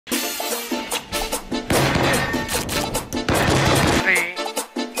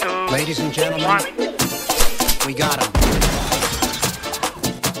Ladies and gentlemen, we got him.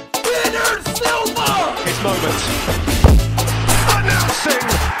 Winner Silver! His moment. Announcing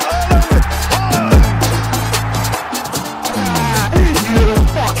Erling Haaland! You little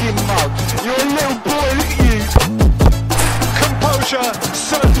fucking mug. You're a little boy, look at you. Composure,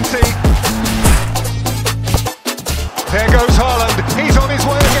 certainty. There goes Haaland. He's on his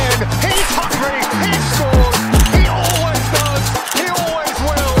way again. He's hungry. He scores. He always does. He always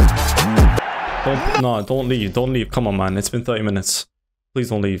will. Don't leave. Don't leave. Come on, man. It's been 30 minutes. Please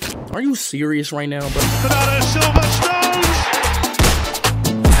don't leave. Are you serious right now, bro? Bernardo Silva stones.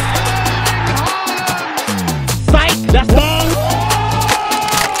 Psych! That's long!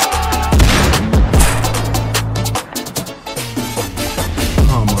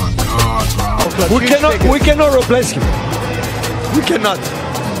 Oh my god, bro. We cannot replace him. We cannot.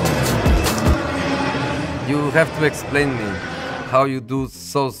 You have to explain me how you do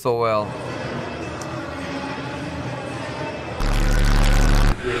so well.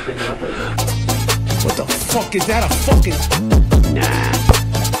 What the fuck is that? A fucking... Nah.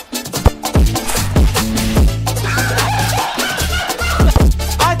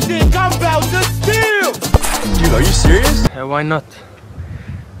 I think I'm about to steal! Dude, are you serious? Why not?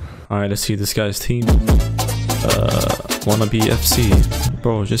 Alright, let's see this guy's team. Wannabe FC.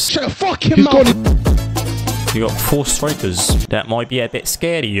 Bro, just... Shut the fuck him up! You got 4 strikers. That might be a bit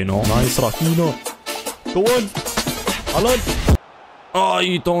scary, you know. Nice, Rafino. Go on. Haaland. Oh,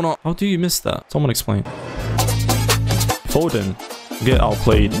 you donut. How do you miss that? Someone explain. Foden. Get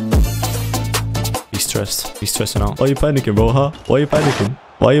outplayed. He's stressed. He's stressing out. Why are you panicking, bro, huh? Why are you panicking?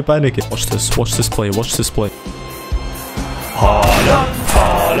 Why are you panicking? Watch this. Watch this play. Watch this play. Haaland,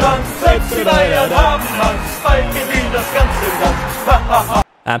 Haaland, setzt die Bayern am Mann, spike in das ganze Land.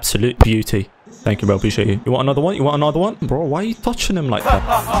 Absolute beauty. Thank you, bro. Appreciate you. You want another one? You want another one? Bro, why are you touching him like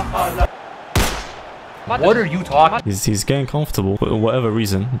that? What are you talking? He's getting comfortable for whatever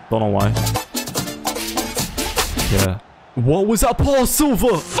reason. Don't know why. Yeah. What was that pass,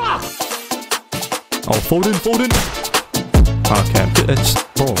 Silva? Fuck! Oh, Foden. Okay.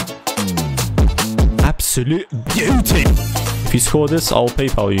 Bro. Absolute beauty. If you score this, I'll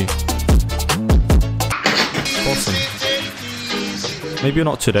PayPal you. Awesome. Maybe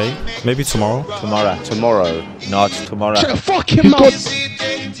not today. Maybe tomorrow. Tomorrow. Not tomorrow. Shut the fuck him up!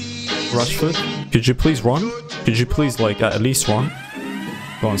 Rashford, could you please run? Could you please, like, at least run?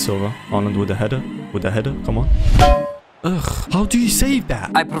 Go on, Silva. Haaland with the header. With the header. Come on. Ugh. How do you save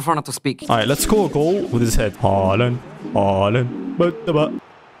that? I prefer not to speak. Alright, let's score a goal with his head. Haaland.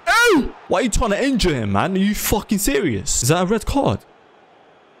 Oh! Why are you trying to injure him, man? Are you fucking serious? Is that a red card?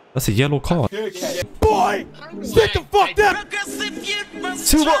 That's a yellow card. Boy! Sit the fuck down!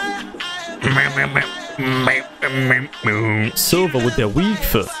 Silva! Silva with their weak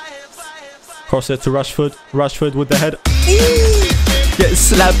foot. Cross it to Rashford. Rashford with the head. Get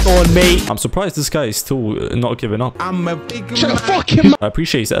slapped on, mate. I'm surprised this guy is still not giving up. I'm a big... Shut the fuck him up! I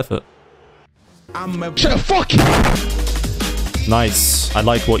appreciate his effort. Shut the fuck him up! Nice. I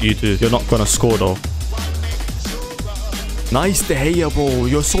like what you do. You're not gonna score though. Nice De Gea, bro.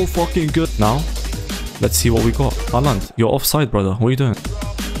 You're so fucking good. Now, let's see what we got. Haaland, you're offside, brother. What are you doing?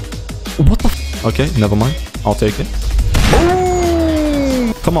 What the f? Okay, never mind. I'll take it.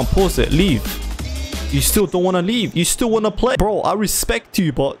 Ooh! Come on, pause it. Leave. You still don't want to leave. You still want to play. Bro, I respect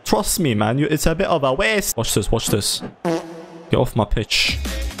you, but trust me, man. It's a bit of a waste. Watch this. Watch this. Get off my pitch.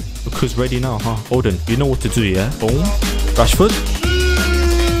 Look who's ready now, huh? Odin, you know what to do, yeah? Boom. Rashford.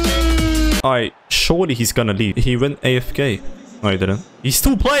 Alright, surely he's gonna leave. He went AFK. No, he didn't. He's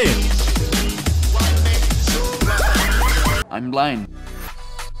still playing. I'm blind.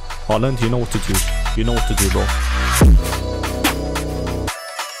 Haaland, you know what to do. You know what to do, bro.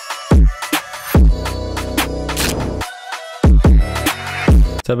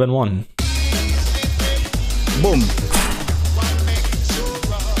 Seven-1. Boom.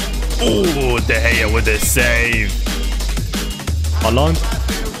 Oh, De Gea with a save. Haaland.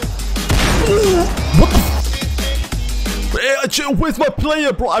 What the where's my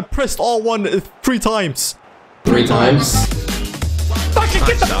player, bro? I pressed R1 3 times. 3 times? Fucking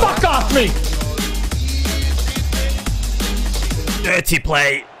get the fuck off me! Dirty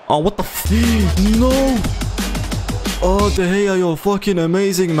play. Oh, what the f... No. Oh, De Gea, you're fucking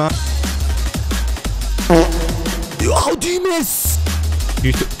amazing, man. How do you miss?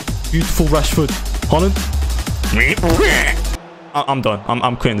 Beautiful Rashford. Haaland. I'm done.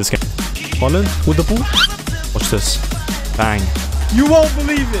 I'm quitting this game. Haaland with the ball. Watch this. Bang. You won't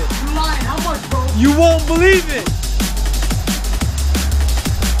believe it! You lying, how much, bro? You won't believe it!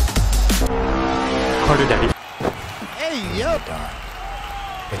 Carter Daddy. Hey, yo.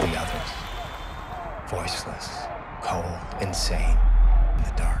 with the others. Voiceless, cold, insane, in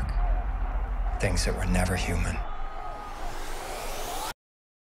the dark. Things that were never human.